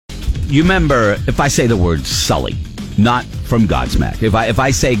you remember if I say the word Sully, not from Godsmack. If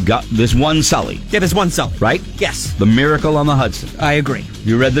I say there's one Sully. Yeah, there's one Sully. Right? Yes. The miracle on the Hudson. I agree.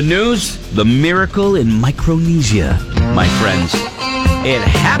 You read the news? The miracle in Micronesia, my friends. It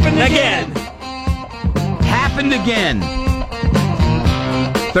happened again. Happened again.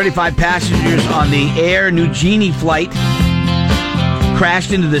 35 passengers on the Air Niugini flight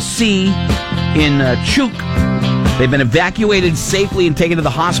crashed into the sea in Chuuk. They've been evacuated safely and taken to the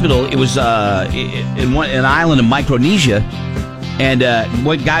hospital. It was in an island in Micronesia. And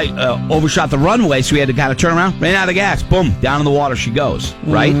one guy overshot the runway, so he had to kind of turn around, ran out of gas. Boom, down in the water she goes,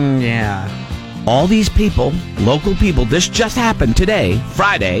 right? Yeah. All these people, local people, this just happened today,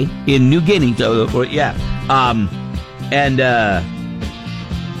 Friday, in New Guinea.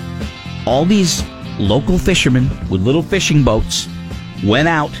 All these local fishermen with little fishing boats went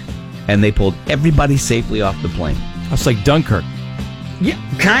out, and they pulled everybody safely off the plane. That's like Dunkirk. Yeah,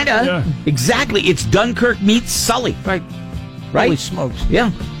 kind of. Yeah. Exactly. It's Dunkirk meets Sully. Right. Holy smokes.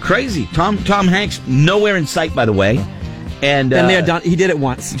 Yeah, crazy. Tom Hanks, nowhere in sight, by the way. And they're done. He did it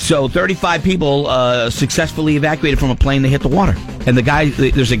once. So 35 people successfully evacuated from a plane that hit the water. And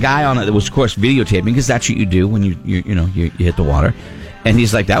there's a guy on it that was, of course, videotaping, because that's what you do when you hit the water. And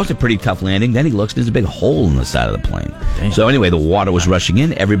he's like, that was a pretty tough landing. Then he looks, there's a big hole in the side of the plane. Damn. So anyway, the water was rushing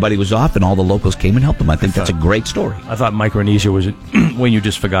in. Everybody was off, and all the locals came and helped them. I think that's a great story. I thought Micronesia was when you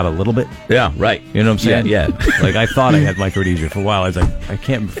just forgot a little bit. Yeah, right. You know what I'm saying? Yeah. Like, I thought I had Micronesia for a while. I was like, I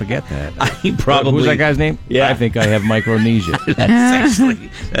can't forget that. Probably. Who's that guy's name? Yeah. I think I have Micronesia.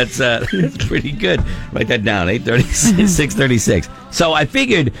 That's pretty good. Write that down, 8:36, 6:36. So I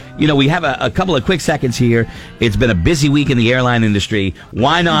figured, we have a couple of quick seconds here. It's been a busy week in the airline industry.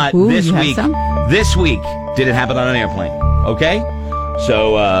 Why not this week? This week, did it happen on an airplane? Okay?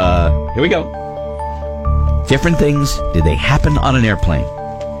 So, here we go. Different things, did they happen on an airplane?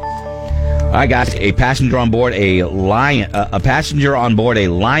 I got a passenger on board a Lion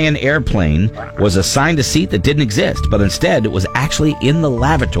airplane was assigned a seat that didn't exist, but instead it was actually in the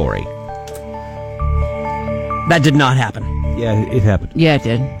lavatory. That did not happen. Yeah, it happened. Yeah, it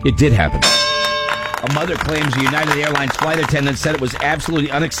did. It did happen. A mother claims a United Airlines flight attendant said it was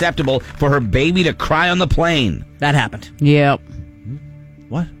absolutely unacceptable for her baby to cry on the plane. That happened. Yep.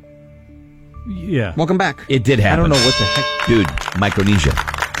 What? Yeah. Welcome back. It did happen. I don't know what the heck. Dude, Micronesia.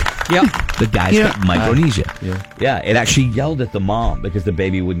 Yep. The guy's got Micronesia. Yeah. It actually yelled at the mom because the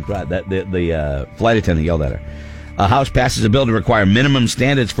baby wouldn't cry. The flight attendant yelled at her. House passes a bill to require minimum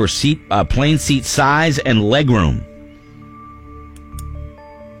standards for plane seat size and legroom.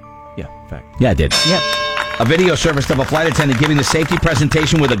 Yeah, fact. Yeah, it did. Yep. A video surfaced of a flight attendant giving the safety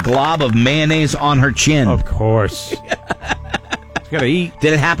presentation with a glob of mayonnaise on her chin. Of course. Gotta eat.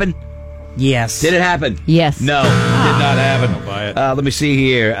 Did it happen? Yes. Did it happen? Yes. No, did not happen. I'll buy it. Let me see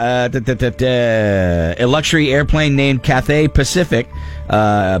here. A luxury airplane named Cathay Pacific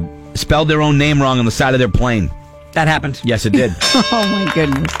spelled their own name wrong on the side of their plane. That happened. Yes, it did. Oh, my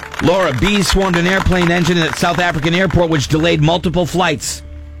goodness. Laura, bees swarmed an airplane engine at South African airport, which delayed multiple flights.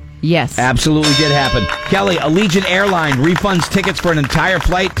 Yes. Absolutely did happen. Kelly, Allegiant Airline refunds tickets for an entire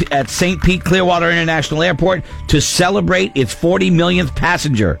flight at St. Pete Clearwater International Airport to celebrate its 40 millionth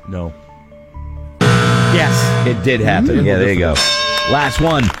passenger. No. Yes. It did happen. Yeah, there you go. Last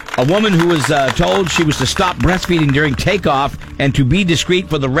one. A woman who was told she was to stop breastfeeding during takeoff and to be discreet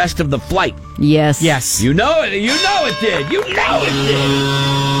for the rest of the flight. Yes. Yes. You know it. You know it did. You know it did.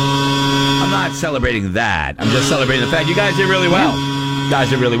 I'm not celebrating that. I'm just celebrating the fact you guys did really well. You guys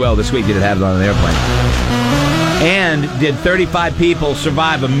did really well this week. Did it have it on an airplane? And did 35 people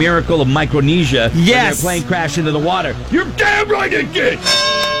survive a miracle of Micronesia when their plane crashed into the water? You're damn right it did.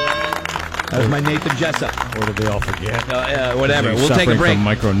 That was my Nathan Jessup. Or did they all forget? Whatever. We'll take a Suffering break. from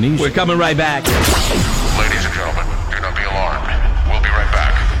Micronesia. We're coming right back. Ladies and gentlemen, do not be alarmed. We'll be right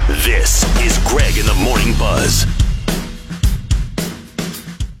back. This is Greg in the Morning Buzz.